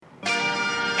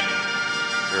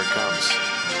comes.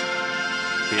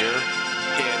 Here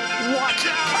it. Watch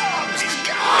out! He's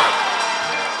got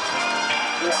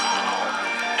it! Wow.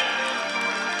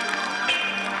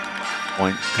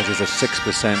 Point because there's a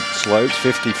 6% slope,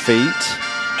 50 feet.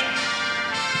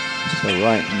 So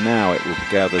right now it will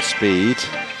gather speed.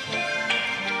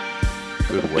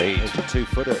 Good weight. There's a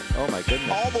 2-footer. Oh my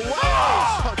goodness. All the way!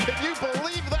 Oh, can you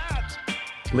believe that?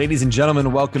 Ladies and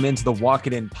gentlemen, welcome into the Walk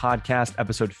It In podcast,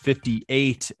 episode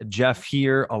 58. Jeff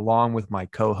here, along with my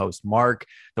co-host, Mark.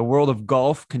 The world of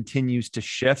golf continues to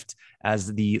shift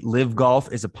as the Live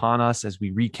Golf is upon us as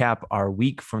we recap our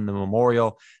week from the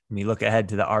Memorial and we look ahead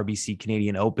to the RBC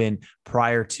Canadian Open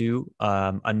prior to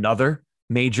another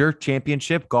major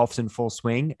championship. Golf's in full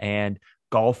swing, and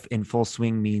golf in full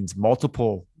swing means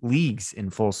multiple leagues in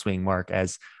full swing, Mark,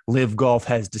 as Live Golf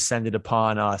has descended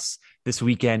upon us this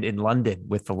weekend in London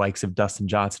with the likes of Dustin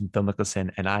Johnson, Phil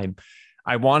Mickelson, and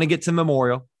I want to get to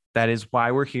Memorial. That is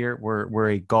why we're here. We're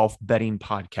a golf betting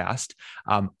podcast.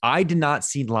 I did not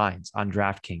see lines on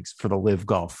DraftKings for the Live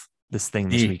Golf this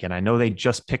weekend. I know they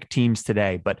just picked teams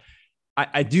today, but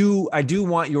I do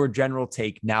want your general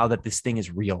take now that this thing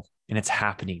is real and it's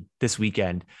happening this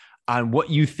weekend on what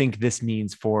you think this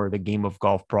means for the game of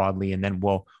golf broadly, and then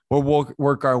we'll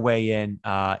work our way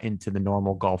into the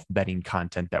normal golf betting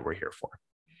content that we're here for.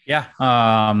 Yeah.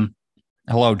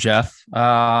 Hello, Jeff.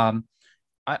 I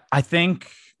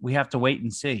think we have to wait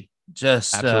and see.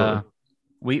 Just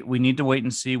we need to wait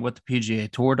and see what the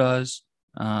PGA Tour does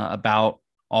about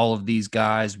all of these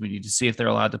guys. We need to see if they're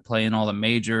allowed to play in all the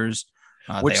majors.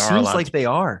 Which seems like they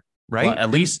are. Right. Well,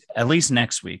 at least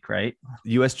next week. Right.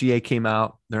 USGA came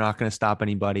out. They're not going to stop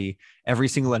anybody. Every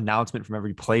single announcement from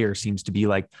every player seems to be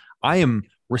like, I am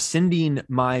rescinding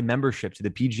my membership to the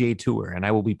PGA Tour and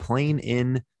I will be playing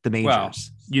in the majors. Well,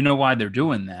 you know why they're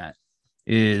doing that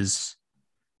is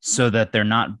so that they're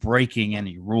not breaking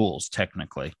any rules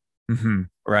technically. Mm-hmm.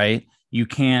 Right. The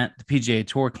PGA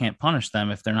Tour can't punish them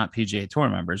if they're not PGA Tour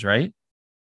members. Right.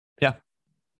 Yeah.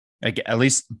 At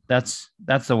least that's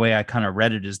the way I kind of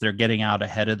read it, is they're getting out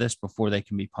ahead of this before they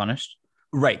can be punished.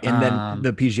 Right. And then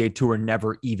the PGA Tour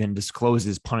never even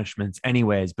discloses punishments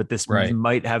anyways, but this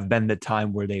might have been the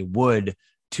time where they would,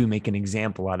 to make an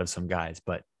example out of some guys,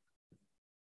 but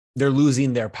they're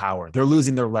losing their power. They're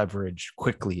losing their leverage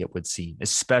quickly, it would seem,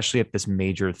 especially if this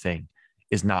major thing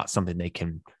is not something they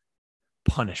can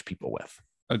punish people with.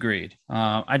 Agreed.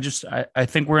 I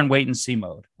think we're in wait and see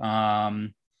mode.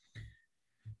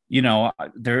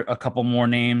 There a couple more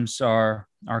names are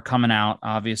coming out,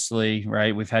 obviously,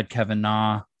 right? We've had Kevin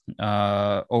Na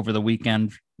over the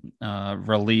weekend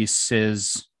release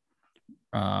his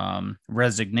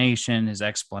resignation, his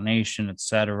explanation,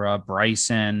 etc.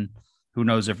 Bryson, who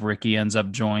knows if Ricky ends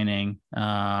up joining.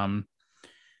 I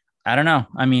don't know.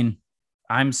 I mean,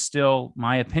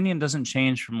 my opinion doesn't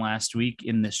change from last week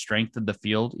in the strength of the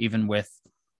field, even with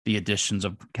the additions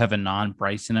of Kevin Na,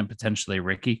 Bryson, and potentially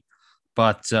Ricky.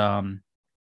 But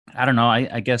I don't know.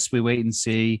 I guess we wait and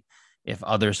see if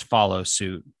others follow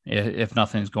suit, if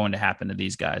nothing's going to happen to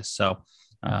these guys. So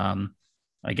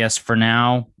I guess for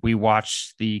now, we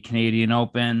watch the Canadian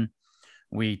Open.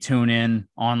 We tune in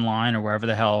online or wherever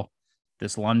the hell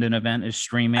this London event is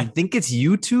streaming. I think it's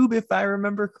YouTube, if I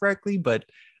remember correctly. But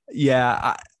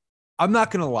yeah, I'm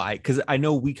not going to lie, because I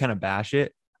know we kind of bash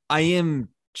it. I am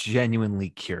genuinely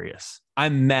curious.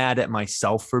 I'm mad at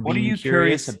myself for being curious. What are you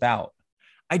curious about?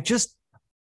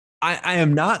 I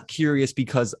am not curious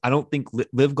because I don't think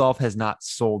Live Golf has not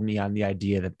sold me on the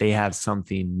idea that they have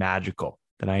something magical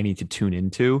that I need to tune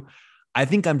into. I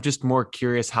think I'm just more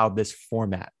curious how this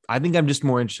format, I think I'm just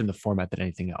more interested in the format than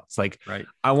anything else. Like, right.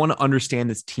 I want to understand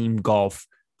this team golf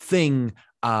thing,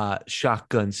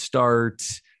 shotgun start,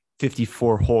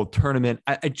 54 hole tournament.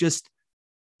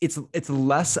 It's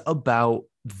less about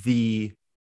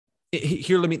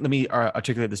here. Let me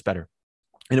articulate this better.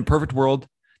 In a perfect world,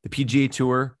 the PGA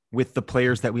Tour, with the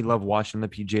players that we love watching on the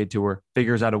PGA Tour,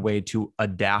 figures out a way to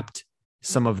adapt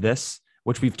some of this,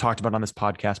 which we've talked about on this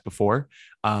podcast before,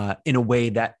 in a way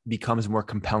that becomes more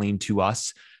compelling to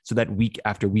us, so that week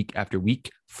after week after week,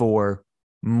 for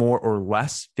more or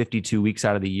less 52 weeks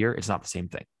out of the year, it's not the same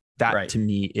thing. That to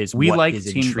me is we what like is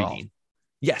team intriguing. Golf.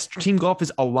 Yes, team golf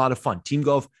is a lot of fun. Team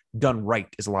golf done right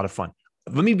is a lot of fun.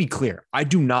 Let me be clear. I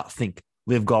do not think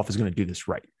Live Golf is going to do this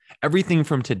right. Everything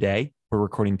from today, we're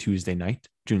recording Tuesday night,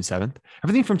 June 7th.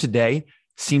 Everything from today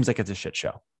seems like it's a shit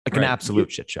show, like an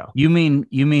absolute shit show. You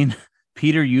mean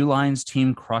Peter Uline's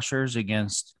Team Crushers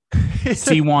against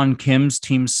Siwon Kim's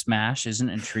Team Smash isn't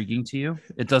intriguing to you?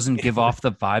 It doesn't give off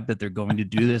the vibe that they're going to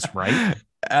do this right?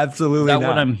 Absolutely Is that not.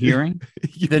 what I'm hearing?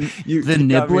 The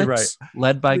Niblets,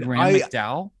 led by Graham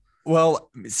McDowell? Well,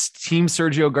 it's Team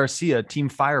Sergio Garcia, Team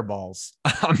Fireballs.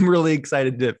 I'm really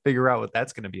excited to figure out what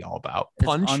that's going to be all about.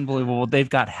 Punch. It's unbelievable. They've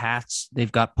got hats.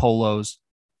 They've got polos.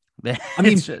 I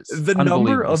mean, the number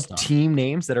unbelievable of stuff. team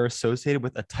names that are associated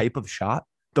with a type of shot,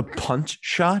 the punch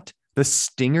shot, the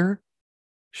stinger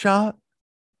shot.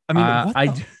 I mean,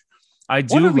 what the- I what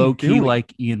do are we low key doing?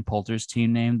 like Ian Poulter's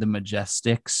team name, the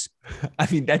Majestics. I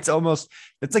mean, that's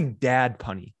like dad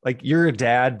punny. Like you're a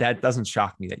dad. That doesn't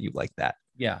shock me that you like that.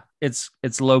 Yeah, it's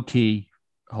low key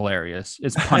hilarious.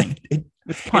 It's punny.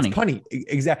 It's punny. It's punny.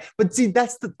 Exactly. But see,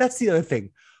 that's the other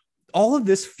thing. All of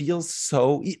this feels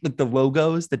so like the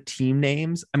logos, the team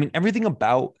names. I mean, everything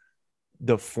about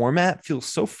the format feels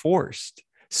so forced,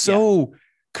 so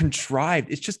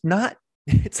contrived. It's just not.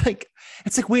 It's like,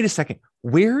 wait a second.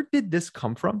 Where did this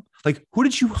come from? Like, who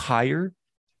did you hire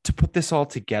to put this all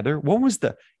together? What was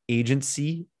the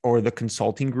agency or the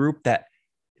consulting group that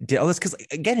did all this? Because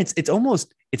again, it's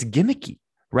gimmicky,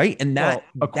 right? And that,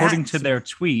 according to their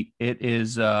tweet, it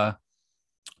is don't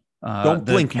the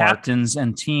blink, Mark. captains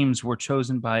and teams were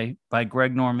chosen by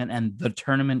Greg Norman and the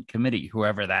tournament committee,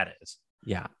 whoever that is.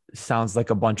 Yeah, sounds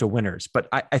like a bunch of winners. But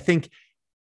I think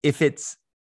if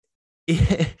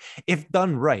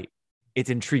done right, it's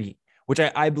intriguing, which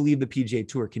I believe the PGA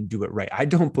Tour can do it right. I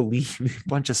don't believe a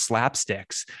bunch of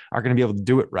slapsticks are going to be able to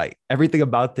do it right. Everything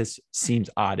about this seems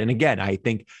odd. And again, I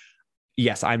think,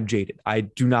 yes, I'm jaded. I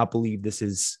do not believe this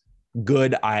is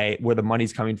good. Where the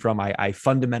money's coming from, I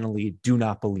fundamentally do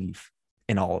not believe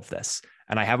in all of this.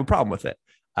 And I have a problem with it.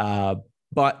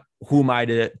 But who am I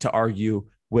to argue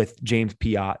with James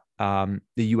Piot,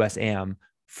 the USAM,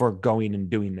 for going and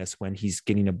doing this when he's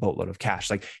getting a boatload of cash?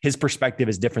 Like his perspective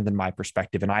is different than my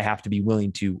perspective. And I have to be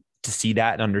willing to see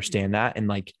that and understand that. And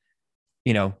like,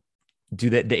 do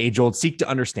the age old seek to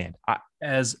understand.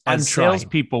 As trying.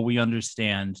 salespeople, we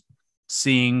understand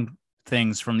seeing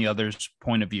things from the other's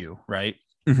point of view. Right.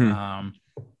 Mm-hmm.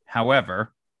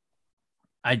 However,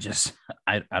 I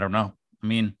don't know. I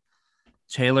mean,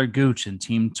 Taylor Gooch and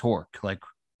Team Torque, like,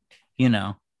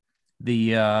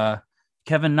 the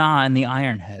Kevin Na and the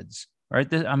Ironheads, right?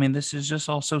 This is just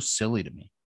all so silly to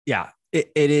me. Yeah,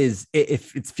 it is. It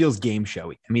feels game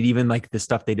showy. I mean, even like the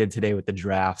stuff they did today with the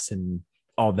drafts and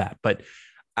all that. But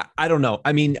I don't know.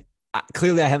 I mean,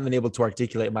 clearly I haven't been able to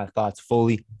articulate my thoughts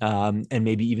fully and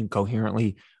maybe even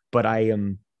coherently. But I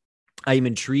am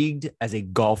intrigued as a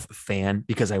golf fan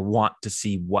because I want to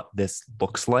see what this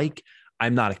looks like.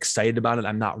 I'm not excited about it.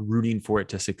 I'm not rooting for it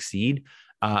to succeed.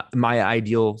 My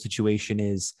ideal situation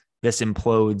is this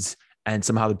implodes and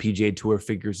somehow the PGA Tour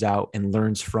figures out and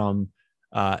learns from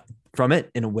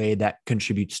it in a way that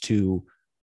contributes to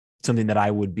something that I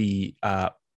would be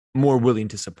more willing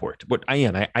to support. But I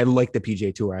am. I like the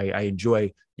PGA Tour. I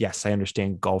enjoy. Yes, I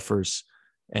understand golfers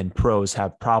and pros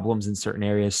have problems in certain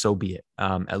areas. So be it.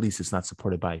 At least it's not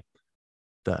supported by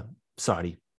the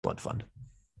Saudi blood fund.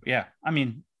 Yeah, I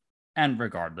mean, and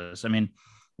regardless, I mean,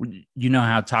 you know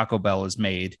how Taco Bell is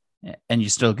made, and you're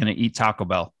still going to eat Taco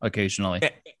Bell occasionally.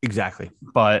 Exactly.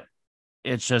 But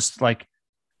it's just like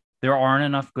there aren't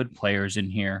enough good players in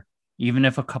here. Even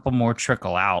if a couple more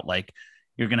trickle out, like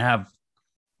you're going to have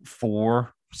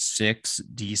 4-6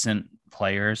 decent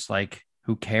players. Like,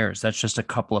 who cares? That's just a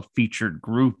couple of featured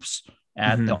groups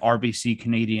at the RBC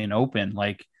Canadian Open.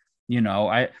 Like,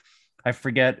 I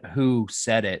forget who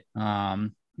said it.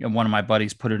 One of my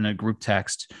buddies put it in a group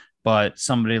text, but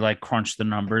somebody like crunched the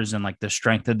numbers and like the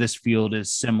strength of this field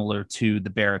is similar to the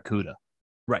Barracuda.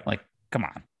 Right. Like, come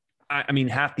on. I mean,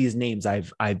 half these names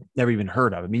I've never even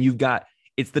heard of. I mean,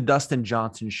 it's the Dustin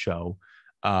Johnson show.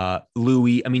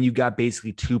 Louis. I mean, you got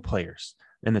basically two players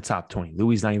in the top 20.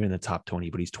 Louis not even in the top 20,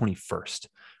 but he's 21st.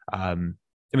 I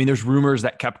mean, there's rumors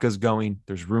that Koepka's going.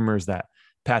 There's rumors that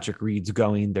Patrick Reed's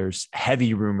going. There's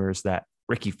heavy rumors that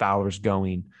Ricky Fowler's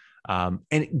going. And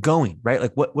going, right?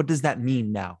 Like what does that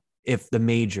mean now if the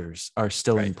majors are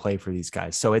still in play for these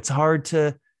guys? So it's hard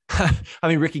to, I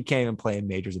mean, Ricky can't even play in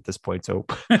majors at this point. So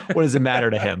what does it matter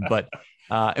to him? But,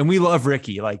 and we love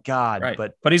Ricky, like God, right.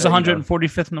 but he's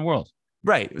 145th in the world.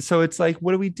 Right. So it's like,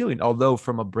 what are we doing? Although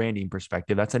from a branding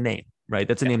perspective, that's a name, right?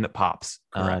 That's a name that pops.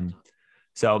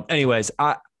 So anyways,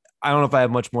 I don't know if I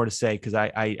have much more to say because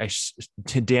I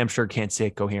damn sure can't say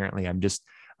it coherently.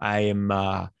 I am,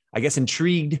 I guess,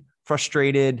 intrigued,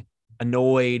 frustrated,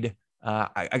 annoyed.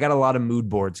 I got a lot of mood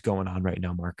boards going on right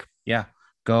now, Mark. Yeah.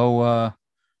 Go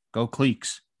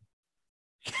Cleeks.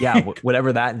 Yeah.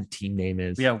 Whatever that team name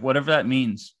is. Yeah. Whatever that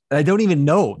means. I don't even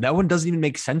know. That one doesn't even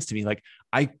make sense to me. Like,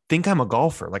 I think I'm a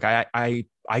golfer. Like I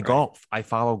golf. I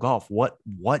follow golf. What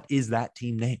is that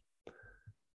team name?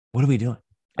 What are we doing?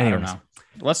 Anyways, I don't know.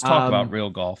 Let's talk about real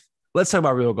golf. let's talk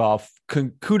about real golf.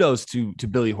 Kudos to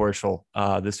Billy Horschel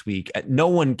this week. No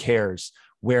one cares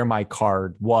where my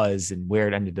card was and where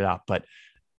it ended up, but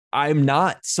I'm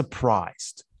not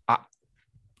surprised.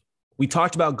 We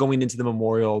talked about going into the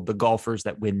Memorial, the golfers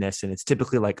that win this, and it's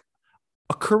typically like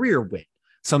a career win,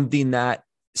 something that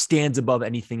stands above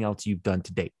anything else you've done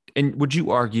to date. And would you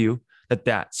argue that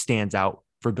that stands out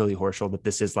for Billy Horschel, that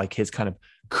this is like his kind of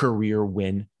career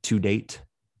win to date?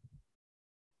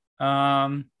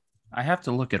 I have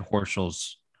to look at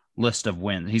Horschel's list of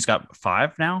wins. He's got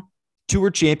 5 now.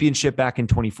 Tour championship back in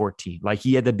 2014. Like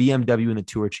he had the BMW in the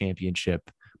Tour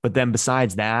championship. But then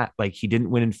besides that, like he didn't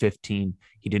win in 15.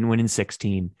 He didn't win in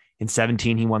 16. In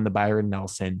 17, he won the Byron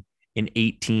Nelson. In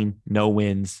 18, no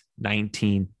wins.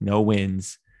 19, no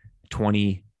wins.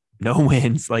 20, no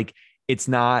wins. Like it's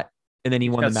not. And then he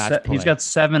won the match play. He's got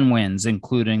 7 wins,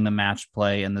 including the match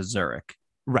play and the Zurich.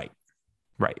 Right.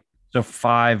 So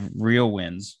 5 real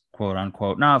wins, quote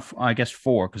unquote. No, I guess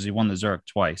 4 because he won the Zurich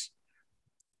twice.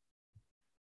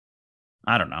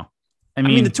 I don't know. I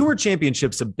mean, the Tour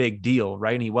Championship's a big deal,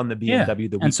 right? And he won the BMW the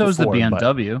week before. And so is the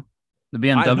BMW. The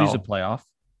BMW's a playoff.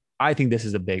 I think this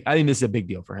is a big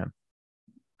deal for him.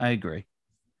 I agree.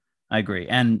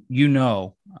 And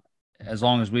as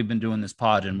long as we've been doing this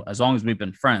pod and as long as we've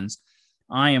been friends,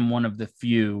 I am one of the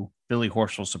few Billy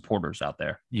Horschel supporters out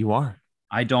there. You are.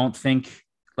 I don't think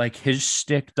like his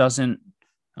shtick doesn't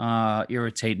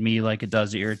irritate me like it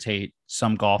does irritate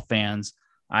some golf fans.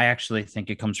 I actually think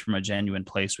it comes from a genuine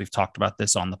place. We've talked about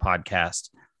this on the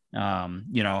podcast.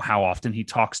 How often he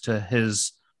talks to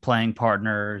his playing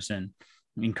partners and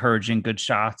encouraging good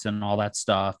shots and all that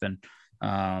stuff. And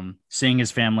seeing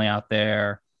his family out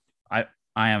there. I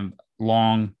am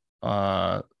long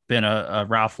been a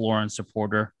Ralph Lauren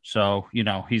supporter. So,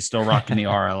 he's still rocking the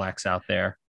RLX out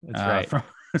there. That's right.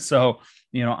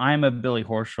 I'm a Billy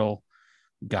Horschel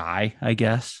guy, I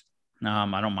guess.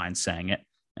 I don't mind saying it.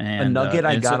 And a nugget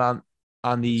I got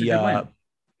on the and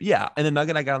the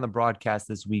nugget I got on the broadcast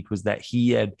this week was that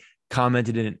he had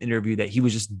commented in an interview that he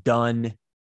was just done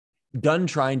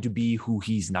trying to be who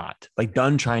he's not, like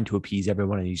done trying to appease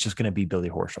everyone, and he's just going to be Billy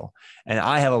Horschel. And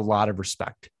I have a lot of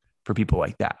respect for people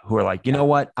like that who are like, you know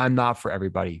what, I'm not for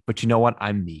everybody, but you know what,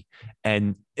 I'm me.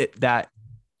 And that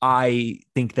I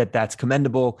think that's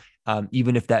commendable,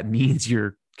 even if that means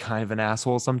you're kind of an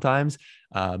asshole sometimes.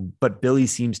 But Billy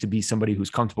seems to be somebody who's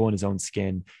comfortable in his own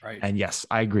skin. Right. And yes,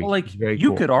 I agree. Well,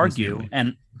 you could argue,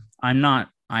 and I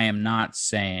am not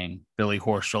saying Billy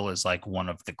Horschel is like one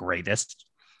of the greatest,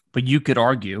 but you could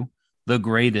argue the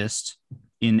greatest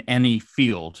in any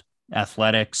field,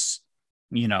 athletics,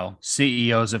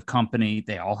 CEOs of company,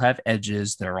 they all have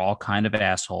edges. They're all kind of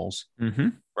assholes,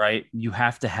 right? You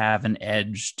have to have an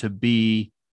edge to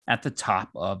be at the top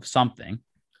of something.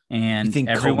 And you think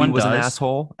everyone Kobe was an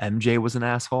asshole? MJ was an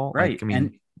asshole, right?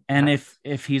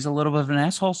 If he's a little bit of an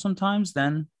asshole sometimes,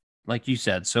 then like you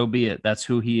said, so be it. That's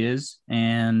who he is,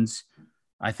 and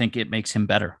I think it makes him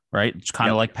better, right? It's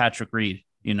kind of like Patrick Reed,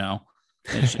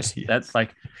 It's just Yes. That's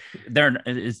like they're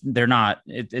not.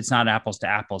 It's not apples to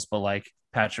apples, but like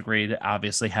Patrick Reed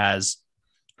obviously has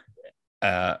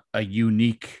a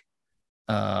unique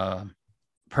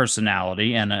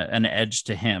personality and an edge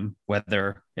to him,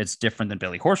 whether it's different than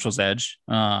Billy Horschel's edge.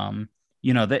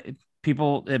 That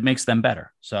people, it makes them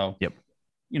better. So, yep.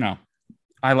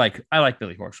 I like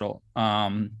Billy Horschel.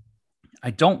 I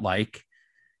don't like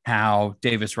how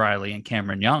Davis Riley and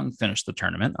Cameron Young finished the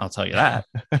tournament. I'll tell you that.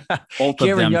 Both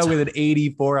Cameron of them Young with an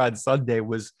 84 on Sunday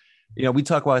was, we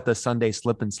talk about the Sunday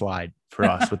slip and slide for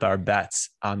us with our bets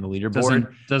on the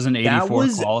leaderboard. Doesn't 84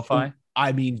 qualify?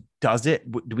 I mean, does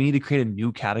it? Do we need to create a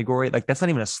new category? Like that's not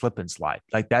even a slip and slide.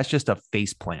 Like that's just a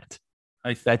face plant.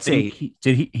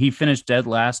 He finished dead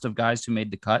last of guys who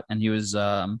made the cut, and he was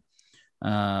I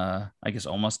guess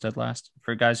almost dead last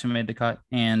for guys who made the cut,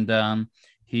 and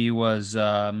he was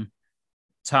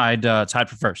tied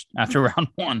for first after round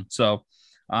 1. So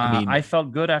I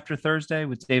felt good after Thursday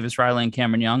with Davis Riley and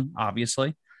Cameron Young,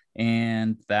 obviously,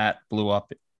 and that blew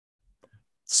up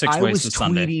 6 ways to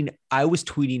Sunday. I was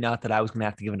tweeting out that I was going to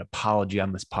have to give an apology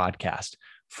on this podcast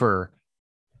for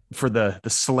the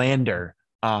slander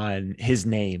on his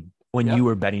name when you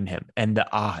were betting him and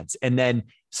the odds. And then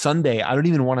Sunday, I don't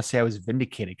even want to say I was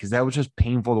vindicated because that was just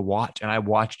painful to watch. And I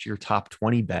watched your top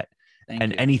 20 bet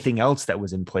and anything else that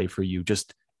was in play for you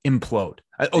just implode.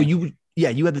 You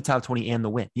had the top 20 and the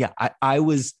win. Yeah.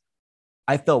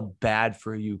 I felt bad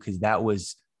for you because that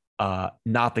was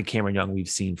not the Cameron Young we've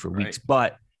seen for weeks.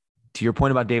 But to your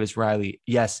point about Davis Riley,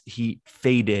 yes, he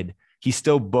faded. He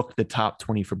still booked the top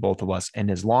 20 for both of us. And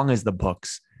as long as the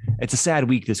books it's a sad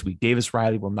week this week. Davis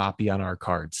Riley will not be on our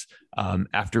cards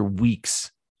after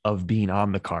weeks of being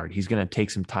on the card. He's going to take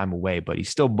some time away, but he's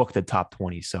still booked the top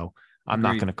 20. So I'm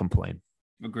not going to complain.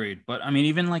 Agreed. But I mean,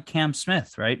 even like Cam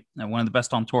Smith, right? One of the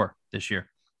best on tour this year.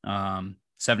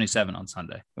 77 on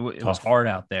Sunday. It was hard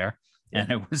out there. And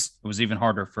it was even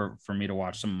harder for me to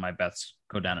watch some of my bets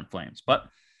go down in flames, but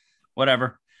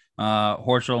whatever.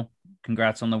 Horschel,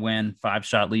 congrats on the win.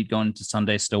 5-shot lead going into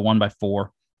Sunday, still won by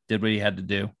 4. Did what he had to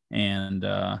do. And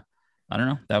I don't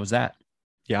know. That was that.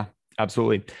 Yeah,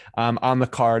 absolutely. On the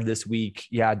card this week,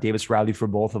 Davis Riley for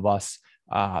both of us.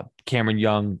 Cameron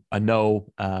Young, a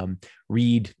no.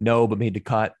 Reed, no, but made the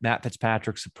cut. Matt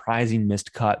Fitzpatrick, surprising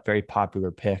missed cut. Very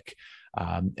popular pick.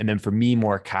 And then for me,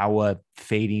 Morikawa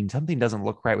fading. Something doesn't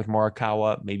look right with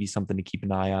Morikawa. Maybe something to keep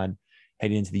an eye on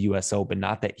heading into the U.S. Open.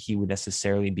 Not that he would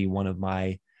necessarily be one of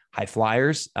my high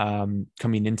flyers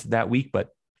coming into that week, but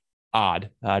odd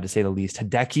to say the least.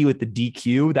 Hideki with the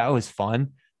DQ, that was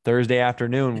fun. Thursday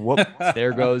afternoon, whoop!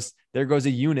 there goes a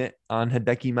unit on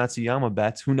Hideki Matsuyama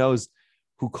bets. Who knows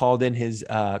who called in his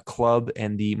club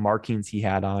and the markings he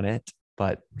had on it,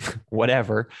 but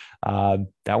whatever.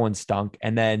 That one stunk.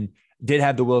 And then did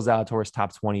have the Will Zalatoris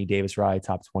top 20, Davis Riley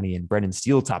top 20, and Brendan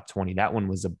Steele top 20. That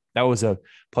was a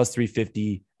plus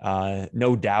 350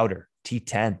 no doubter.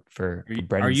 T10 for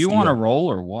Brendan. Are you Steele. On a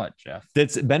roll or what, Jeff?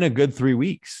 That's been a good 3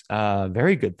 weeks.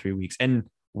 Very good 3 weeks. And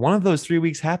one of those 3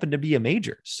 weeks happened to be a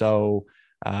major. So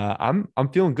I'm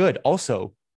feeling good.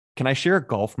 Also, can I share a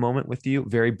golf moment with you?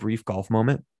 Very brief golf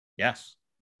moment. Yes.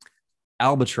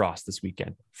 Albatross this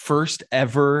weekend. First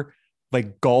ever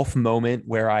like golf moment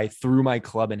where I threw my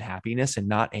club in happiness and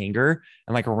not anger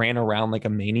and like ran around like a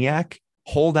maniac.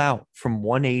 Hold out from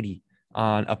 180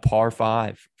 on a par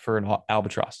 5 for an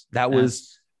albatross. That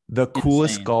was the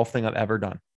coolest insane. Golf thing I've ever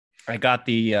done. I got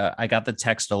the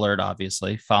text alert,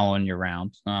 obviously following you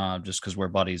around, just because we're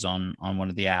buddies on one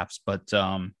of the apps. But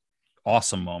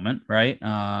awesome moment, right?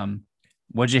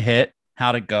 What'd you hit?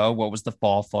 How'd it go? What was the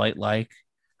fall flight like?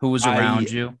 Who was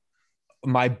around you?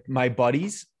 My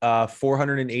buddies,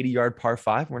 480-yard par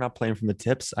 5. We're not playing from the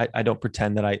tips. I don't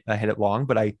pretend that I hit it long,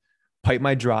 but I piped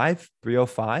my drive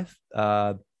 305.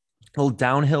 Little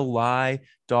downhill lie,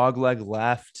 dog leg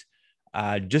left.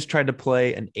 Just tried to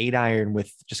play an 8-iron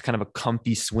with just kind of a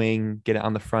comfy swing, get it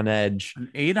on the front edge. An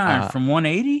 8-iron from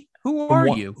 180? Who are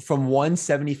you? From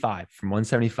 175. From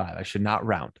 175. I should not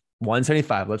round.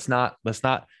 175. Let's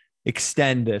not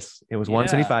extend this. It was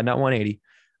 175, not 180.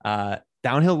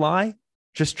 Downhill lie.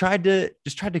 Just tried to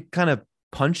kind of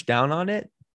punch down on it.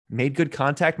 Made good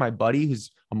contact. My buddy,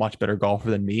 who's a much better golfer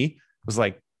than me, was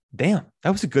like, "Damn, that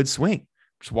was a good swing."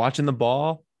 Just watching the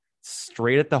ball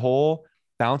straight at the hole,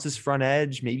 bounces front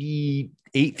edge, maybe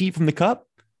 8 feet from the cup,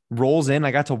 rolls in.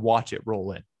 I got to watch it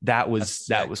roll in. That was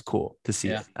cool to see.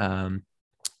 Yeah.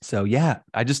 So yeah,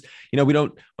 I just, we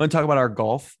don't want to talk about our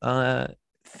golf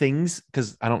things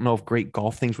because I don't know if great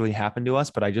golf things really happen to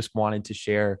us, but I just wanted to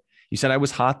share. You said I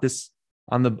was hot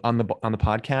on the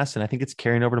podcast, and I think it's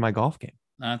carrying over to my golf game.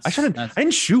 I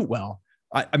didn't shoot well.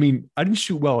 I mean, I didn't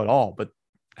shoot well at all, but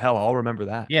hell, I'll remember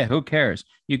that. Yeah, who cares?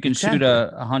 You can shoot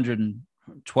a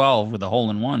 112 with a hole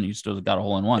in one. You still got a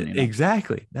hole in one.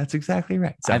 Exactly. That's exactly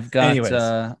right. So,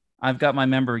 I've got my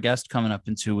member guest coming up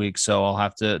in 2 weeks, so I'll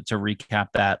have to recap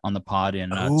that on the pod in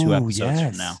 2 episodes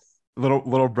from now.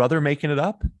 Little brother making it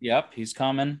up. Yep, he's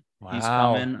coming. Wow. He's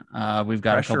coming. We've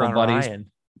got Pressure a couple buddies.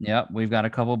 Ryan. Yep, we've got a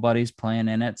couple buddies playing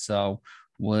in it, so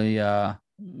we'll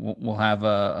have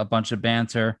a bunch of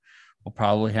banter. We'll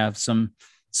probably have some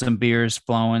beers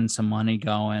flowing, some money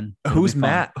going. Who's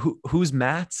Matt? Who's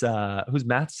Matt's guest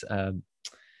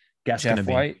Jeff gonna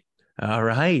be? White. All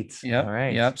right. Yep. All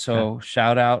right. Yep. So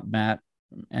shout out Matt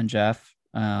and Jeff.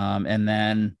 And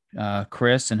then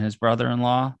Chris and his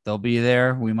brother-in-law, they'll be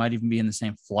there. We might even be in the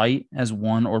same flight as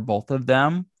one or both of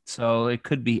them. So it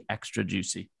could be extra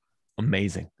juicy.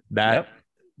 Amazing. That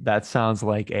sounds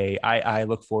like I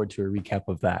look forward to a recap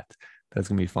of that. That's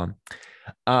gonna be fun.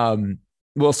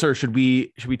 Well, sir, should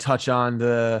we touch on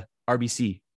the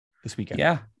RBC this weekend?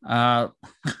 Yeah.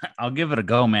 I'll give it a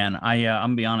go, man. I'm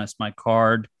gonna be honest, my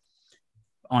card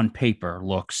on paper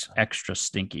looks extra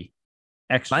stinky.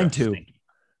 Mine too.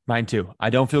 I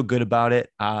don't feel good about it.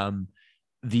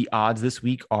 The odds this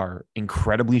week are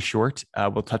incredibly short.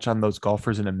 We'll touch on those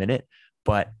golfers in a minute,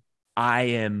 but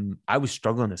I was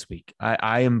struggling this week.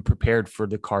 I am prepared for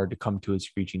the card to come to a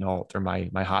screeching halt, or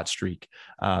my hot streak.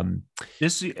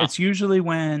 It's usually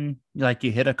when like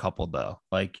you hit a couple though,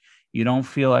 like you don't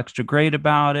feel extra great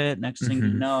about it. Next thing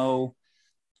you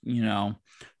know,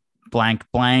 blank.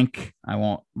 I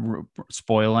won't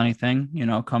spoil anything.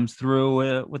 Comes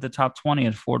through with the top 20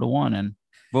 at 4-1, and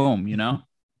boom,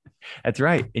 That's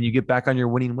right. And you get back on your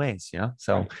winning ways.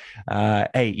 So,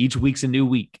 hey, each week's a new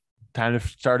week. Time to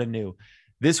start anew.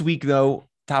 This week, though,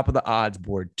 top of the odds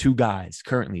board, two guys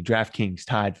currently DraftKings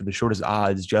tied for the shortest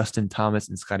odds, Justin Thomas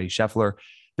and Scotty Scheffler.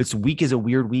 This week is a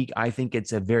weird week. I think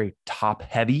it's a very top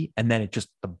heavy, and then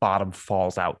the bottom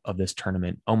falls out of this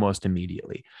tournament almost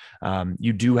immediately.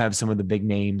 You do have some of the big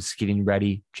names getting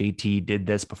ready. JT did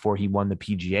this before he won the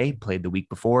PGA, played the week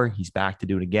before. He's back to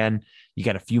do it again. You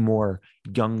got a few more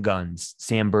young guns,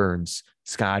 Sam Burns,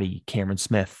 Scotty, Cameron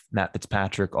Smith, Matt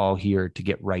Fitzpatrick, all here to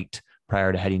get right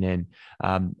prior to heading in.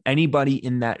 Anybody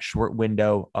in that short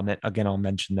window, again, I'll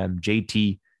mention them,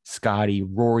 JT, Scotty,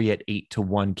 Rory at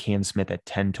 8-1, Cam Smith at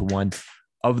 10-1.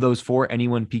 Of those four,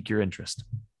 anyone pique your interest?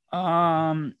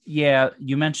 Yeah,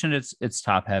 you mentioned it's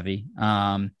top heavy.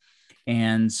 And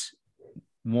it's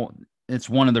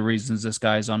one of the reasons this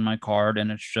guy's on my card,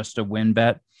 and it's just a win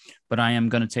bet. But I am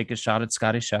going to take a shot at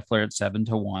Scotty Scheffler at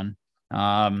 7-1.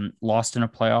 Lost in a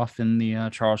playoff in the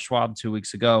Charles Schwab 2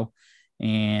 weeks ago,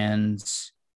 and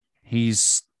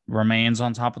he's remains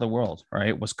on top of the world.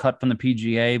 Right, was cut from the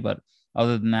PGA, but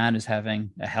other than that, is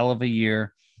having a hell of a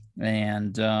year.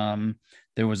 And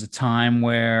there was a time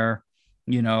where,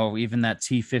 even that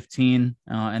T15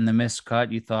 and the missed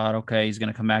cut, you thought, okay, he's going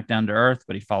to come back down to earth,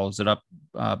 but he follows it up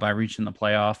by reaching the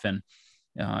playoff. And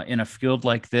in a field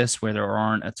like this, where there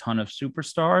aren't a ton of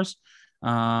superstars,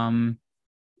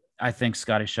 I think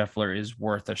Scotty Scheffler is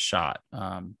worth a shot.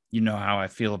 You know how I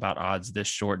feel about odds this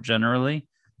short generally.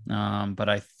 But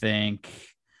I think,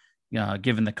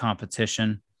 given the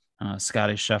competition,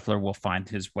 Scotty Scheffler will find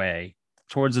his way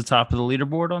towards the top of the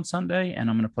leaderboard on Sunday, and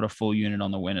I'm going to put a full unit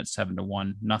on the win at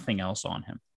 7-1. Nothing else on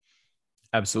him.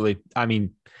 Absolutely. I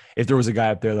mean, if there was a guy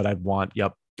up there that I'd want,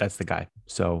 yep, that's the guy.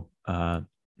 So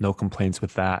no complaints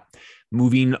with that.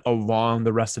 Moving along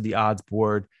the rest of the odds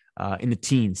board, in the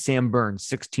teens, Sam Burns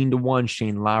 16-1,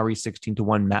 Shane Lowry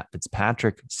 16-1, Matt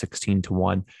Fitzpatrick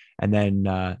 16-1, and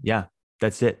then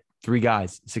that's it. Three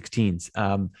guys, 16s.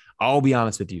 I'll be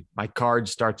honest with you. My card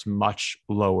starts much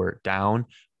lower down,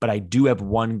 but I do have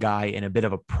one guy in a bit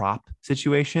of a prop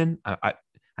situation. I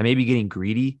may be getting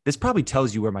greedy. This probably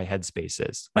tells you where my headspace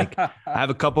is. Like, I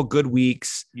have a couple good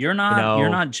weeks. You're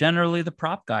not generally the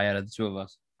prop guy out of the two of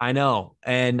us. I know.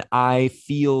 And I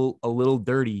feel a little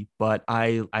dirty, but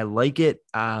I like it.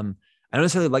 I don't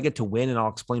necessarily like it to win, and I'll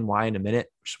explain why in a minute,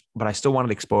 but I still wanted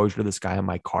exposure to this guy on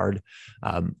my card.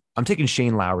 I'm taking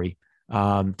Shane Lowry,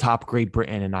 top Great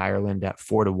Britain and Ireland at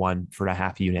 4-1 for a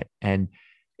half unit. And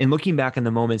in looking back in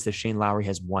the moments that Shane Lowry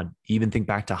has won, even think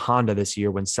back to Honda this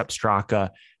year when Sepp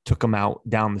Straka took him out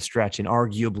down the stretch, and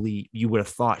arguably you would have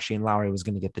thought Shane Lowry was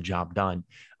going to get the job done.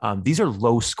 These are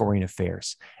low scoring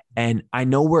affairs. And I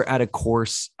know we're at a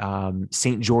course,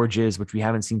 St. George's, which we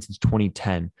haven't seen since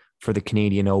 2010 for the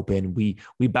Canadian Open. We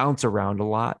bounce around a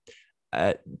lot.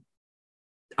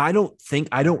 I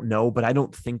don't know, but I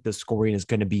don't think the scoring is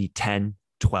going to be 10,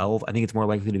 12. I think it's more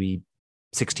likely to be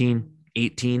 16,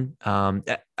 18.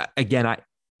 Again,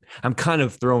 I'm kind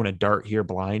of throwing a dart here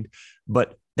blind,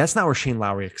 but that's not where Shane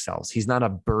Lowry excels. He's not a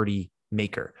birdie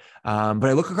maker. But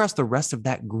I look across the rest of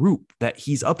that group that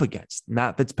he's up against,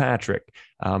 Matt Fitzpatrick,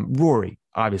 Rory,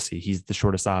 obviously he's the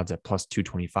shortest odds at plus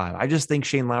 225. I just think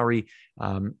Shane Lowry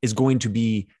is going to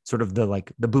be sort of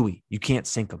the buoy. You can't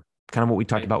sink him. Kind of what we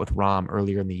talked about with Rahm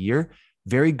earlier in the year.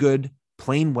 Very good,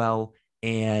 playing well.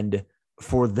 And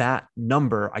for that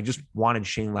number, I just wanted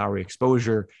Shane Lowry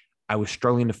exposure. I was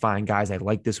struggling to find guys I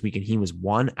liked this week, and he was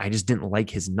one. I just didn't like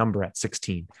his number at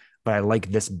 16, but I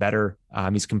like this better.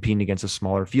 He's competing against a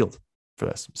smaller field for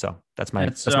this. So that's my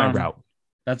route.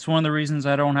 That's one of the reasons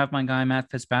I don't have my guy Matt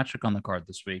Fitzpatrick on the card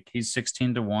this week. He's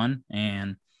 16-1,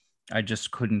 and I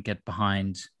just couldn't get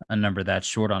behind a number that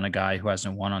short on a guy who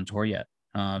hasn't won on tour yet.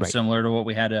 Right. Similar to what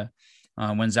we had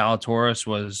when Zalatoris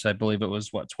was, I believe it was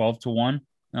 12-1,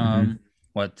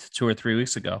 2 or 3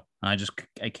 weeks ago. I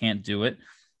can't do it,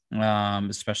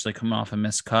 especially coming off a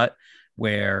miscut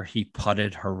where he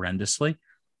putted horrendously.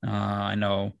 I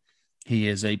know he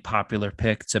is a popular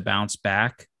pick to bounce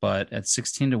back, but at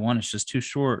 16-1, it's just too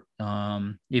short,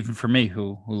 even for me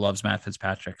who loves Matt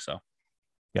Fitzpatrick. So,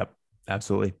 yep,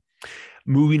 absolutely.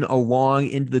 Moving along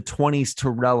into the 20s,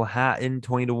 Tyrrell Hatton,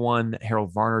 20-1,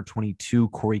 Harold Varner, 22,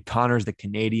 Corey Connors, the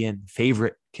Canadian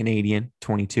favorite Canadian,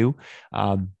 22.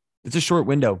 It's a short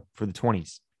window for the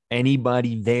 20s.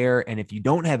 Anybody there? And if you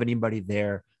don't have anybody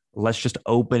there, let's just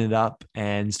open it up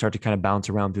and start to kind of bounce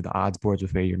around through the odds boards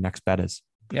with where your next bet is.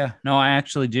 Yeah, no, I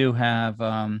actually do have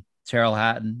Tyrrell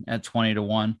Hatton at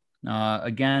 20-1.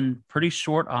 Again, pretty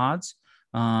short odds,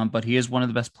 but he is one of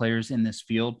the best players in this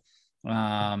field.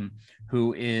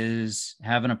 who is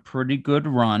having a pretty good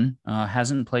run.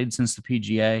 Hasn't played since the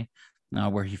PGA,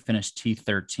 where he finished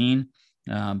T13,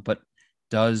 but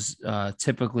does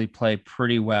typically play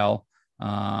pretty well.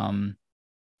 When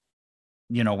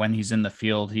he's in the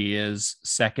field, he is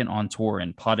second on tour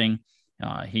in putting.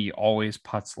 He always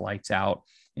putts lights out.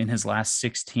 In his last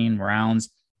 16 rounds,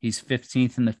 he's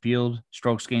 15th in the field,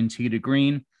 strokes gained tee to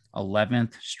green,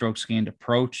 11th strokes gained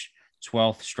approach,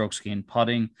 12th strokes gained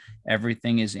putting.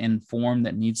 Everything is in form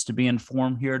that needs to be in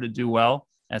form here to do well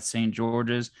at St.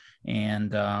 George's.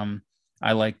 And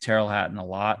I like Tyrrell Hatton a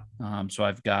lot. So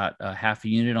I've got a half a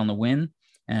unit on the win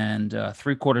and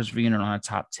 3/4 of a unit on a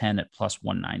top 10 at plus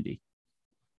 190.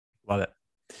 Love it.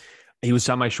 He was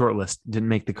on my short list. Didn't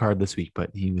make the card this week,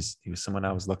 but he was someone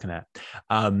I was looking at.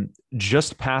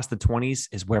 Just past the 20s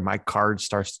is where my card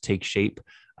starts to take shape.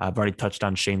 I've already touched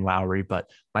on Shane Lowry, but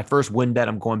my first win bet,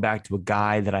 I'm going back to a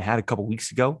guy that I had a couple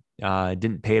weeks ago.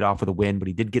 Didn't pay it off with a win, but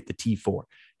he did get the T4,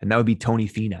 and that would be Tony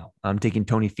Finau. I'm taking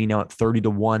Tony Finau at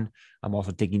 30-1. I'm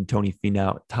also taking Tony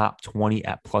Finau at top 20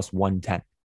 at plus 110.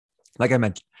 Like I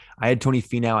mentioned, I had Tony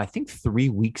Finau, I think 3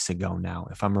 weeks ago now,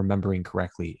 if I'm remembering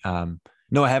correctly.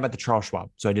 No, I have at the Charles Schwab.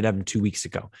 So I did have him 2 weeks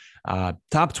ago.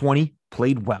 Top 20,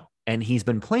 played well. And he's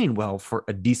been playing well for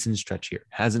a decent stretch here.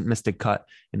 Hasn't missed a cut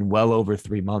in well over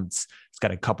 3 months. He's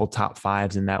got a couple top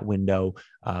fives in that window.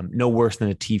 No worse than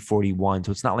a T41.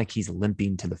 So it's not like he's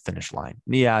limping to the finish line.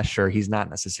 Yeah, sure. He's not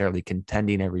necessarily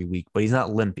contending every week, but he's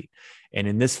not limping. And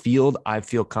in this field, I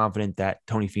feel confident that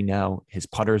Tony Finau, his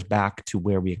putter's back to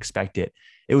where we expect it.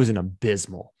 It was an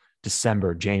abysmal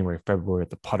December, January, February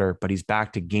at the putter, but he's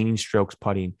back to gaining strokes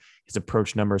putting. His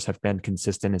approach numbers have been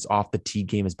consistent. His off the tee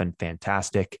game has been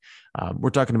fantastic. We're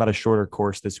talking about a shorter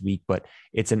course this week, but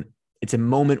it's a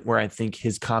moment where I think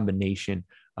his combination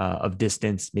of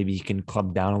distance, maybe he can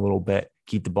club down a little bit,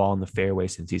 keep the ball in the fairway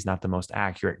since he's not the most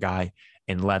accurate guy,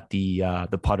 and let the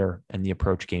putter and the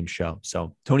approach game show.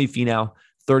 So Tony Finau,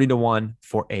 30-1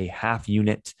 for a half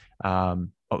unit.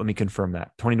 Let me confirm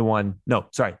that. 20-1. No,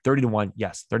 sorry, 30-1.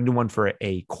 Yes, 30-1 for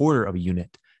a quarter of a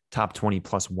unit. Top 20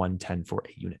 plus 110 for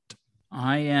a unit.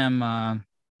 I'm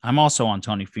also on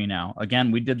Tony Finau.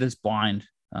 Again, we did this blind.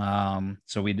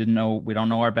 So we don't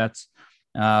know our bets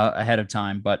ahead of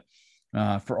time, but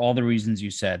for all the reasons you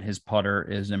said, his putter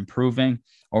is improving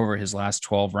over his last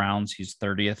 12 rounds. He's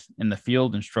 30th in the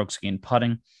field in strokes gained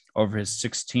putting. Over his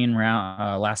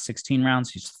last 16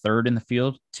 rounds, he's third in the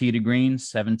field, tee to green,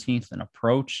 17th in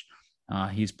approach.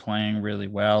 He's playing really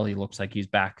well. He looks like he's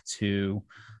back to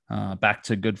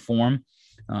good form.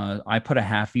 I put a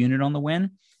half unit on the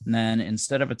win, and then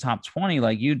instead of a top 20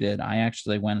 like you did, I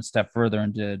actually went a step further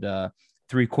and did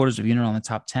 3/4 of a unit on the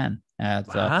top 10 at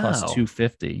plus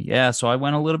 250. Yeah, so I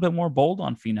went a little bit more bold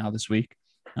on Finau this week.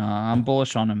 I'm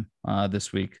bullish on him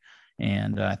this week,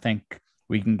 and I think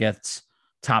we can get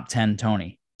top 10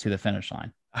 Tony to the finish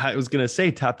line. I was going to say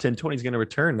top 10 Tony is going to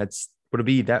return. Would it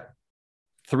be that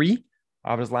 3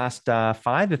 of his last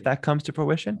 5 if that comes to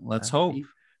fruition? Let's hope.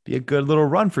 Be a good little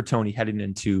run for Tony heading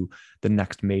into the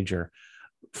next major.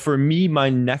 For me, my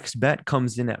next bet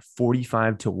comes in at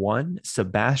 45-1,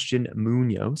 Sebastian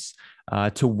Munoz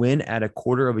to win at a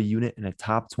quarter of a unit and a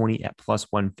top 20 at plus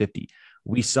 150.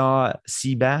 We saw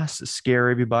Seabass scare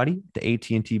everybody. The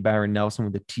AT&T Byron Nelson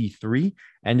with the T3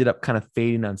 ended up kind of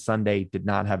fading on Sunday, did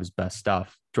not have his best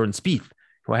stuff. Jordan Spieth,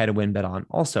 who I had a win bet on,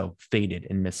 also faded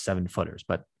and missed 7-footers.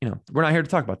 But, we're not here to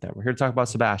talk about that. We're here to talk about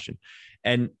Sebastian.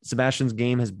 And Sebastian's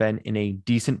game has been in a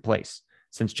decent place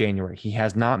since January. He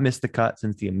has not missed the cut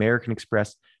since the American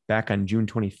Express back on June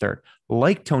 23rd.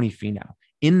 Like Tony Finau,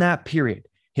 in that period,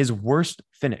 his worst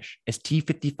finish is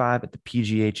T55 at the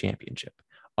PGA Championship.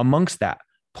 Amongst that,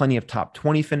 plenty of top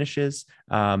 20 finishes.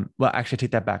 Well, actually, I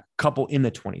take that back. A couple in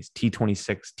the 20s,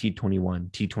 T26,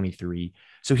 T21, T23.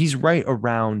 So he's right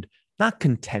around, not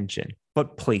contention,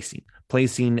 but placing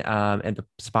at the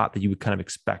spot that you would kind of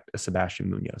expect a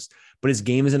Sebastian Munoz. But his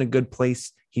game is in a good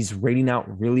place. He's rating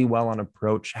out really well on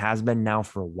approach, has been now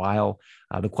for a while.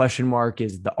 The question mark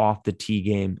is the off the tee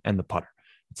game and the putter.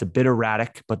 It's a bit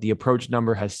erratic, but the approach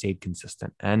number has stayed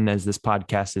consistent. And as this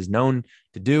podcast is known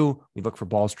to do, we look for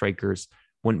ball strikers.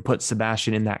 Wouldn't put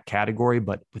Sebastian in that category,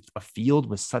 but with a field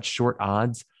with such short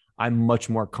odds, I'm much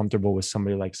more comfortable with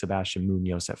somebody like Sebastian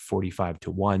Munoz at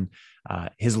 45-1.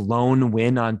 His lone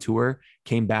win on tour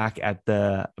came back at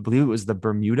I believe it was the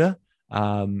Bermuda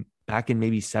back in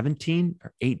maybe 17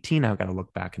 or 18. I've got to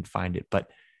look back and find it, but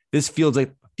this feels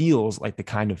like the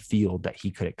kind of field that he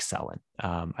could excel in.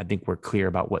 I think we're clear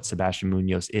about what Sebastian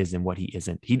Munoz is and what he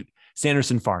isn't.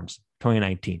 Sanderson Farms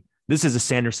 2019. This is a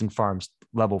Sanderson Farms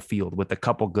level field with a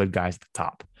couple good guys at the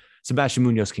top. Sebastian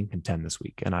Munoz can contend this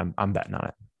week, and I'm betting on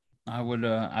it. I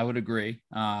would agree.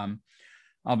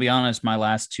 I'll be honest, my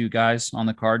last two guys on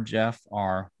the card, Jeff,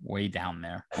 are way down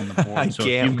there on the board. I So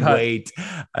can't wait.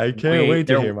 I can't wait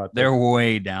to hear about that. They're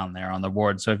way down there on the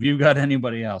board. So if you've got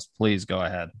anybody else, please go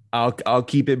ahead. I'll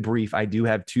keep it brief. I do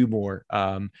have two more.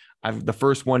 The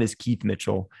first one is Keith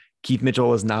Mitchell. Keith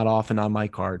Mitchell is not often on my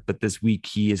card, but this week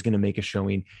he is going to make a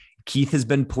showing. Keith has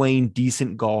been playing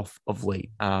decent golf of late.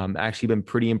 Actually been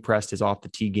pretty impressed. His off the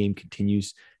tee game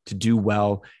continues to do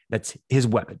well. That's his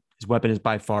weapon. His weapon is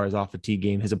by far his off the tee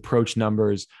game. His approach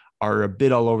numbers are a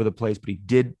bit all over the place, but he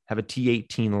did have a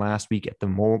T18 last week at the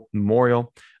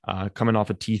Memorial, coming off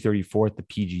a T34 at the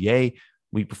PGA.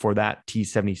 Week before that,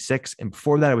 T76. And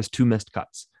before that, it was 2 missed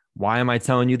cuts. Why am I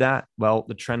telling you that? Well,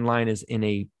 the trend line is in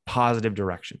a positive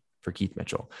direction for Keith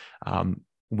Mitchell.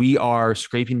 We are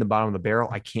scraping the bottom of the barrel.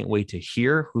 I can't wait to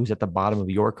hear who's at the bottom of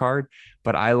your card,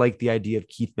 but I like the idea of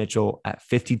Keith Mitchell at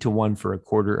 50-1 for a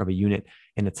quarter of a unit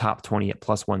in the top 20 at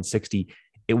plus 160.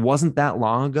 It wasn't that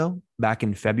long ago, back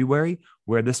in February,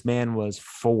 where this man was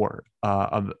 5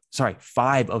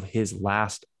 of his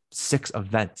last 6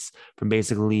 events from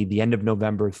basically the end of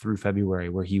November through February,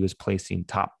 where he was placing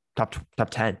top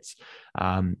 10s.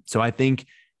 So I think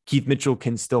Keith Mitchell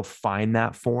can still find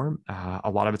that form.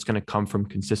 A lot of it's going to come from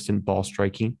consistent ball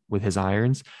striking with his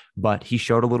irons, but he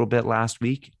showed a little bit last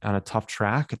week on a tough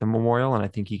track at the Memorial, and I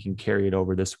think he can carry it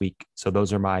over this week. So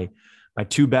those are my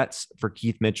 2 bets for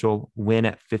Keith Mitchell. Win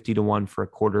at 50-1 for a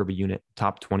quarter of a unit,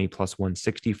 top 20 plus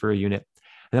 160 for a unit.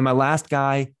 And then my last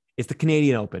guy is the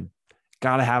Canadian Open.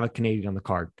 Got to have a Canadian on the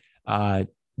card.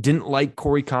 Didn't like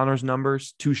Corey Connors'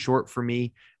 numbers, too short for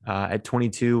me at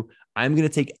 22. I'm going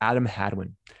to take Adam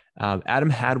Hadwin. Adam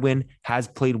Hadwin has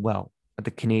played well at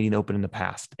the Canadian Open in the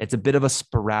past. It's a bit of a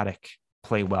sporadic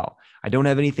play well. I don't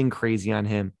have anything crazy on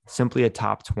him, simply a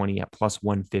top 20 at plus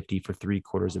 150 for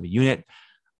 3/4 of a unit.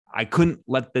 I couldn't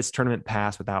let this tournament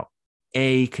pass without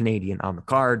a Canadian on the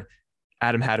card.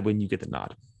 Adam Hadwin, you get the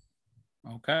nod.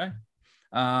 Okay.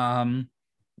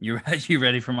 You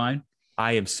ready for mine?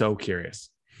 I am so curious.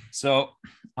 So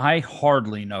I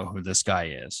hardly know who this guy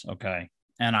is. Okay.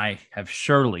 And I have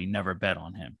surely never bet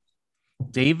on him.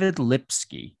 David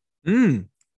Lipsky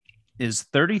is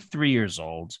 33 years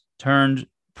old, turned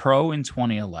pro in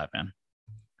 2011,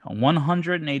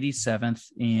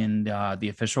 187th in the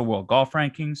official world golf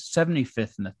rankings,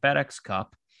 75th in the FedEx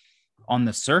Cup. On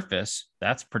the surface,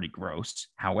 that's pretty gross.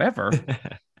 However,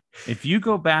 if you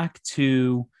go back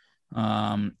to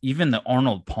even the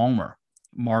Arnold Palmer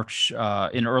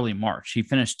in early March, he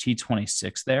finished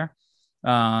T26 there.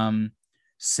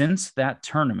 Since that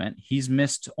tournament, he's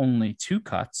missed only 2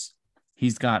 cuts.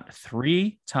 He's got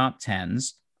 3 top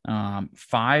 10s,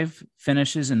 5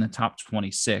 finishes in the top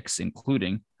 26,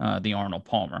 including the Arnold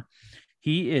Palmer.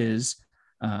 He is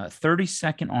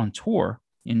 32nd on tour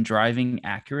in driving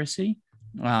accuracy,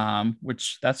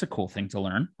 which that's a cool thing to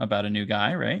learn about a new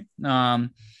guy, right?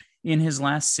 In his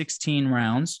last 16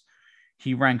 rounds,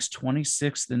 he ranks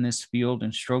 26th in this field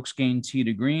in strokes gained tee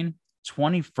to green,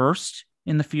 21st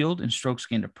in the field in strokes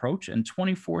gained approach, and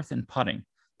 24th in putting.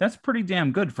 That's pretty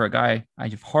damn good for a guy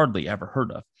I've hardly ever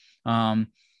heard of.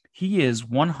 He is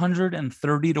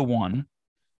 130-1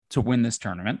 to win this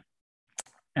tournament,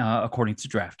 according to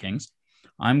DraftKings.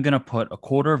 I'm going to put a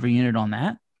quarter of a unit on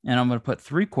that, and I'm going to put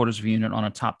 3/4 of a unit on a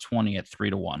top 20 at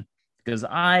 3-1, because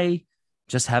I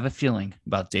just have a feeling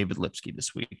about David Lipsky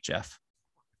this week, Jeff.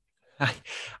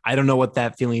 I don't know what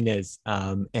that feeling is.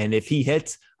 And if he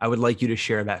hits, I would like you to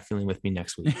share that feeling with me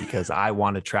next week, because I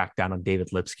want to track down a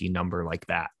David Lipsky number like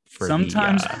that.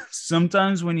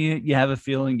 Sometimes when you have a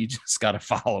feeling, you just got to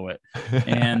follow it.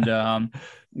 And,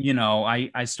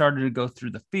 I started to go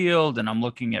through the field, and I'm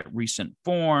looking at recent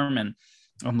form, and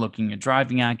I'm looking at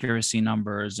driving accuracy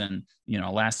numbers and,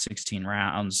 last 16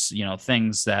 rounds,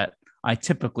 things that I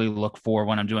typically look for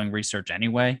when I'm doing research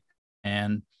anyway.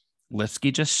 And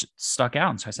Lipsky just stuck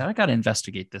out. And so I said, I got to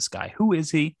investigate this guy. Who is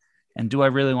he? And do I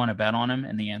really want to bet on him?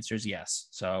 And the answer is yes.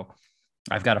 So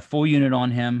I've got a full unit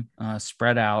on him,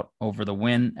 spread out over the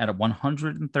win at a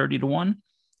 130-1,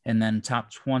 and then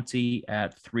top 20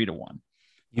 at 3-1.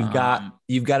 You've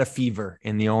got a fever,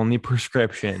 and the only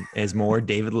prescription is more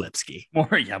David Lipsky. More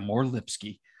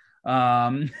Lipsky.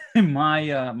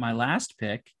 My last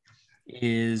pick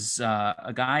is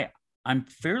a guy I'm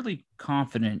fairly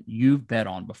confident you've bet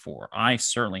on before. I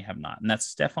certainly have not, and that's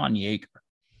Stefan Jaeger.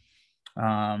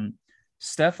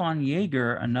 Stefan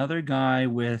Jaeger, another guy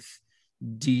with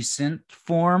decent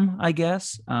form, I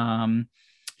guess.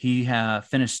 He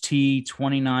finished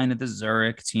T29 at the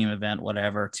Zurich team event,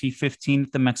 whatever. T15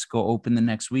 at the Mexico Open the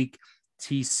next week.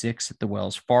 T6 at the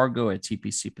Wells Fargo, at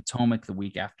TPC Potomac the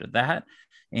week after that,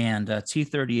 and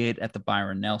T38 at the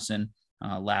Byron Nelson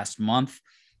last month.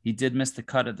 He did miss the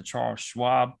cut at the Charles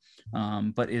Schwab,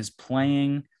 but is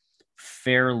playing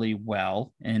fairly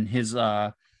well in his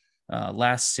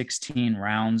last 16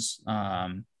 rounds.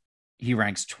 He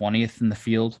ranks 20th in the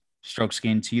field, strokes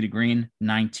gained tee to green,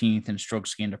 19th in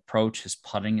strokes gained approach. His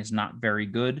putting is not very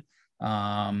good.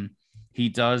 He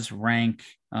does rank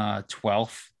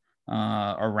 12th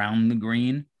around the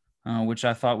green, which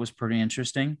I thought was pretty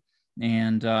interesting.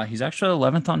 And he's actually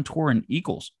 11th on tour in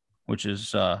eagles, which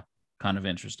is kind of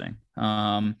interesting.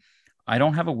 I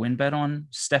don't have a win bet on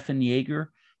Stefan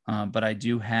Jaeger, but I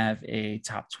do have a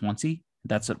top 20.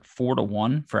 That's at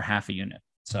 4-1 for half a unit.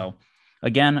 So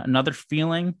again, another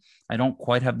feeling. I don't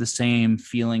quite have the same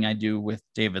feeling I do with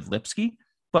David Lipsky,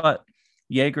 but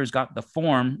Jaeger's got the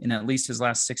form in at least his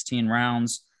last 16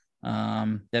 rounds.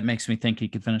 That makes me think he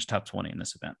could finish top 20 in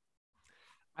this event.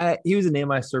 He was a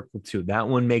name I circled too. That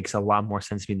one makes a lot more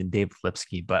sense to me than David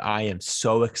Lipsky, but I am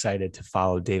so excited to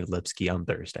follow David Lipsky on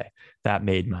Thursday. That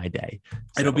made my day.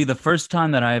 So, it'll be the first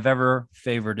time that I have ever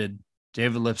favorited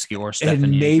David Lipsky or Stefan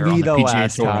and Jaeger maybe on the PGA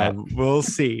last Tour time. We'll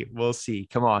see. We'll see.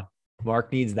 Come on.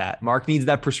 Mark needs that. Mark needs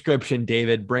that prescription,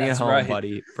 David. Bring That's it home, right.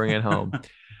 buddy. Bring it home.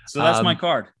 So that's my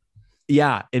card.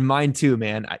 Yeah, and mine too,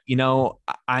 man.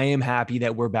 I am happy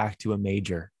that we're back to a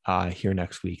major here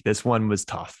next week. This one was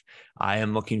tough. I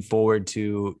am looking forward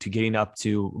to getting up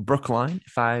to Brookline,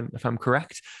 if I'm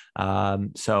correct.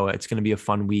 So it's going to be a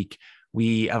fun week.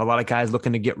 We have a lot of guys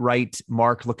looking to get right.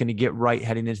 Mark looking to get right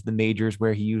heading into the majors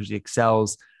where he usually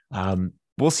excels.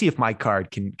 We'll see if my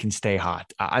card can stay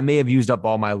hot. I may have used up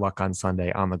all my luck on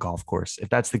Sunday on the golf course. If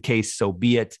that's the case, so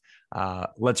be it.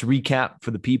 Let's recap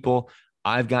for the people.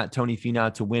 I've got Tony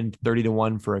Finau to win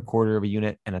 30-1 for a quarter of a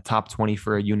unit and a top 20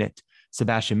 for a unit.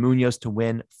 Sebastian Munoz to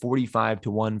win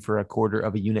 45-1 for a quarter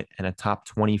of a unit and a top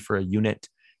 20 for a unit.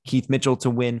 Keith Mitchell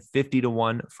to win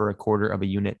 50-1 for a quarter of a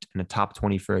unit and a top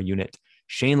 20 for a unit.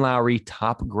 Shane Lowry,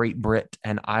 top Great Brit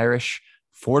and Irish,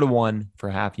 4-1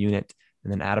 for half unit.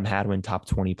 And then Adam Hadwin, top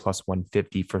 20 plus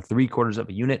 150 for 3/4 of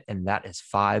a unit. And that is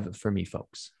 5 for me,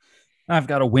 folks. I've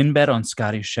got a win bet on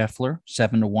Scotty Scheffler,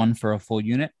 7-1 for a full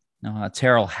unit.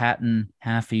 Terrell Hatton,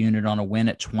 half a unit on a win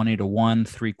at 20-1,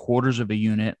 3/4 of a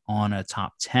unit on a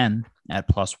top 10 at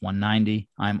plus 190.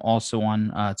 I'm also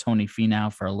on Tony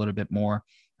Finau for a little bit more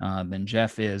than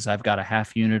Jeff is. I've got a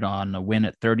half unit on a win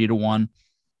at 30-1,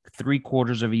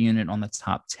 3/4 of a unit on the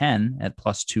top 10 at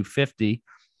plus 250.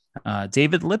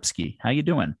 David Lipsky, how you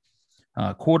doing?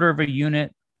 Quarter of a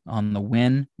unit on the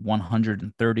win,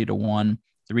 130-1.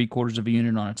 3/4 of a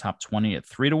unit on a top 20 at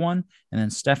 3-1. And then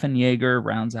Stefan Jaeger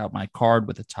rounds out my card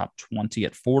with a top 20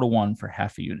 at 4-1 for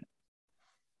half a unit.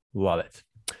 Love it.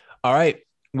 All right.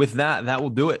 With that will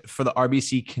do it for the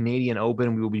RBC Canadian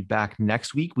Open. We will be back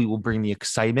next week. We will bring the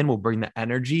excitement. We'll bring the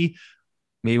energy.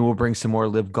 Maybe we'll bring some more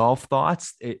live golf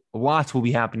thoughts. Lots will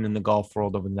be happening in the golf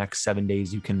world over the next 7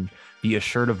 days. You can be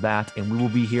assured of that. And we will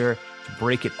be here to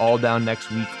break it all down next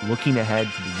week, looking ahead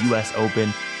to the U.S.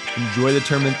 Open. Enjoy the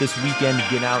tournament this weekend.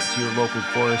 Get out to your local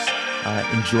course.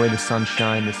 Enjoy the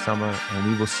sunshine this summer.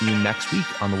 And we will see you next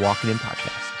week on the Walking In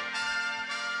Podcast.